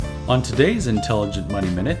On today's Intelligent Money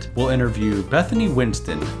Minute, we'll interview Bethany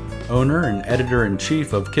Winston, owner and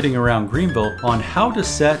editor-in-chief of Kidding Around Greenville, on how to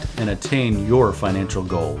set and attain your financial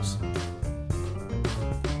goals.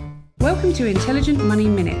 Welcome to Intelligent Money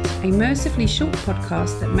Minute, a mercifully short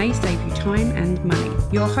podcast that may save you time and money.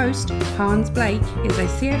 Your host, Hans Blake, is a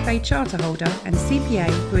CFA charter holder and CPA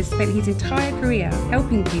who has spent his entire career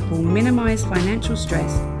helping people minimize financial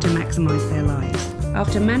stress to maximize their lives.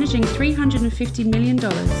 After managing $350 million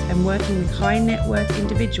and working with high net worth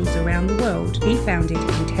individuals around the world, he founded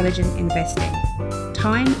Intelligent Investing.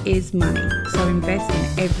 Time is money, so invest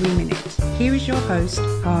in every minute. Here is your host,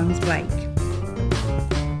 Hans Blake.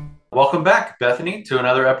 Welcome back, Bethany, to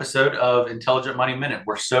another episode of Intelligent Money Minute.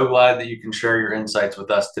 We're so glad that you can share your insights with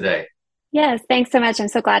us today. Yes, thanks so much. I'm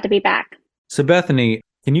so glad to be back. So, Bethany,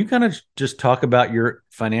 can you kind of just talk about your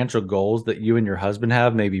financial goals that you and your husband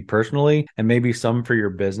have, maybe personally, and maybe some for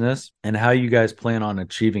your business, and how you guys plan on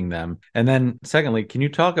achieving them? And then secondly, can you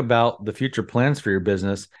talk about the future plans for your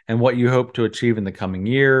business and what you hope to achieve in the coming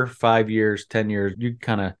year, 5 years, 10 years? You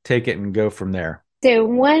kind of take it and go from there. So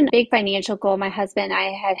one big financial goal my husband and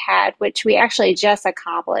I had, which we actually just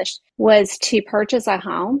accomplished, was to purchase a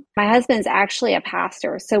home. My husband's actually a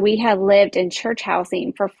pastor, so we had lived in church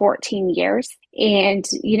housing for 14 years. And,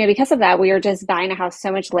 because of that, we were just buying a house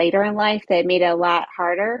so much later in life that it made it a lot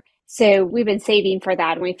harder. So we've been saving for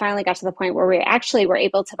that. And we finally got to the point where we actually were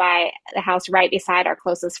able to buy the house right beside our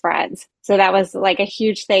closest friends. So that was like a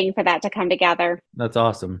huge thing for that to come together. That's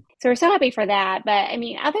awesome. So we're so happy for that. But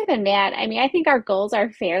other than that, I think our goals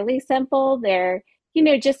are fairly simple. They're,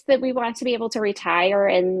 just that we want to be able to retire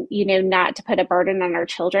and, not to put a burden on our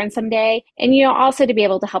children someday. And, also to be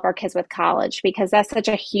able to help our kids with college, because that's such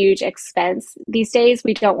a huge expense. These days,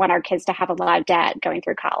 we don't want our kids to have a lot of debt going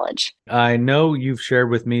through college. I know you've shared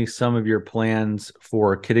with me some of your plans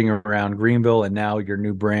for Kidding Around Greenville and now your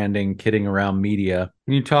new branding, Kidding Around Media.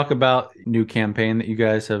 Can you talk about the new campaign that you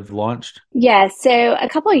guys have launched? Yes. So a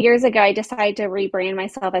couple of years ago, I decided to rebrand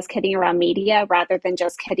myself as Kidding Around Media rather than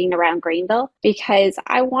just Kidding Around Greenville, because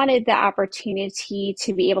I wanted the opportunity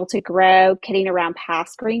to be able to grow Kidding Around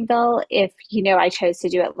past Greenville if, I chose to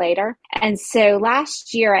do it later. And so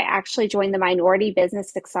last year, I actually joined the Minority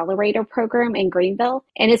Business Accelerator program in Greenville.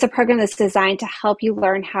 And it's a program that's designed to help you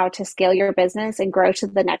learn how to scale your business and grow to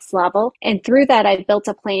the next level. And through that, I built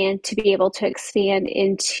a plan to be able to expand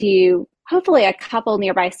into hopefully a couple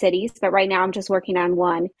nearby cities, but right now I'm just working on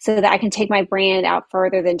one so that I can take my brand out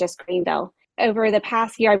further than just Greenville. Over the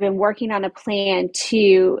past year, I've been working on a plan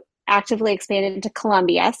to actively expand into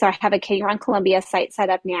Columbia. So I have a Kidding Around Columbia site set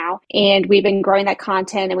up now, and we've been growing that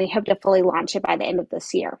content and we hope to fully launch it by the end of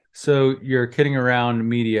this year. So you're Kidding Around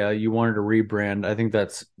Media, you wanted to rebrand. I think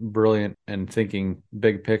that's brilliant and thinking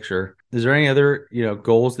big picture. Is there any other,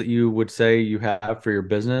 goals that you would say you have for your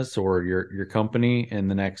business or your company in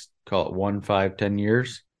the next, call it 1, 5, 10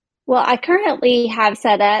 years? Well, I currently have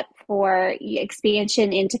set up for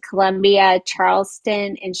expansion into Columbia,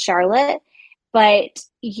 Charleston, and Charlotte. But,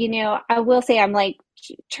 I will say I'm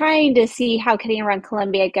trying to see how Kidding Around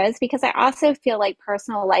Columbia goes, because I also feel like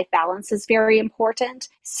personal life balance is very important.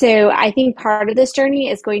 So I think part of this journey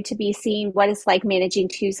is going to be seeing what it's like managing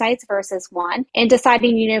 2 sites versus 1 and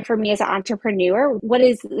deciding, for me as an entrepreneur, what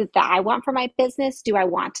is it that I want for my business? Do I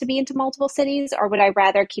want to be into multiple cities, or would I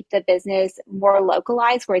rather keep the business more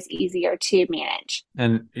localized where it's easier to manage?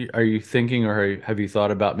 And are you thinking, or have you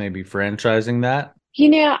thought about maybe franchising that?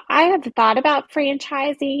 I have thought about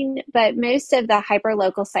franchising, but most of the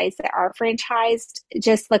hyper-local sites that are franchised,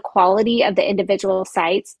 just the quality of the individual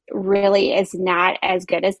sites really is not as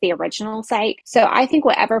good as the original site. So I think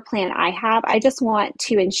whatever plan I have, I just want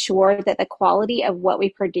to ensure that the quality of what we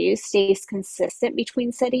produce stays consistent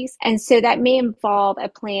between cities. And so that may involve a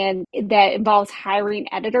plan that involves hiring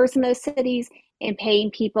editors in those cities and paying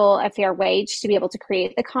people a fair wage to be able to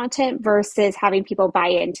create the content versus having people buy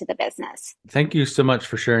into the business. Thank you so much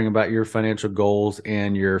for sharing about your financial goals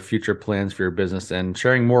and your future plans for your business and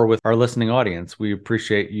sharing more with our listening audience. We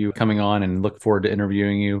appreciate you coming on and look forward to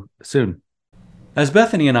interviewing you soon. As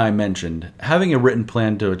Bethany and I mentioned, having a written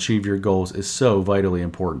plan to achieve your goals is so vitally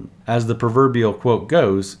important. As the proverbial quote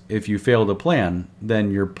goes, if you fail to plan,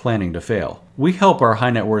 then you're planning to fail. We help our high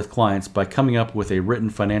net worth clients by coming up with a written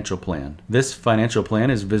financial plan. This financial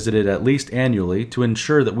plan is visited at least annually to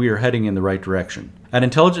ensure that we are heading in the right direction. At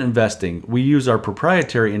Intelligent Investing, we use our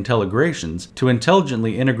proprietary Intelligrations to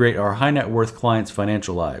intelligently integrate our high net worth clients'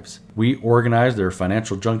 financial lives. We organize their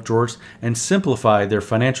financial junk drawers and simplify their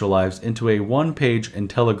financial lives into a one-page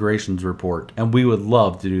Intelligrations report, and we would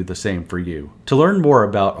love to do the same for you. To learn more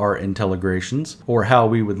about our Intelligrations or how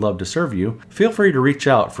we would love to serve you, feel free to reach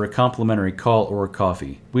out for a complimentary call or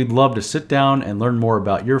coffee. We'd love to sit down and learn more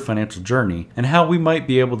about your financial journey and how we might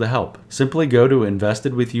be able to help. Simply go to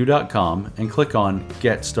investedwithyou.com and click on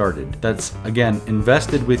Get Started. That's, again,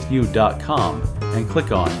 investedwithyou.com and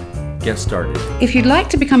click on Get Started. If you'd like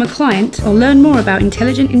to become a client or learn more about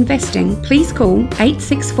intelligent investing, please call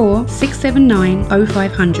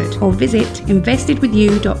 864-679-0500 or visit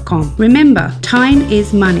investedwithyou.com. Remember, time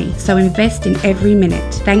is money, so invest in every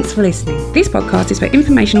minute. Thanks for listening. This podcast is for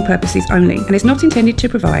informational purposes only and is not intended to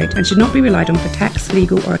provide and should not be relied on for tax,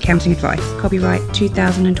 legal, or accounting advice. Copyright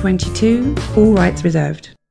 2022, all rights reserved.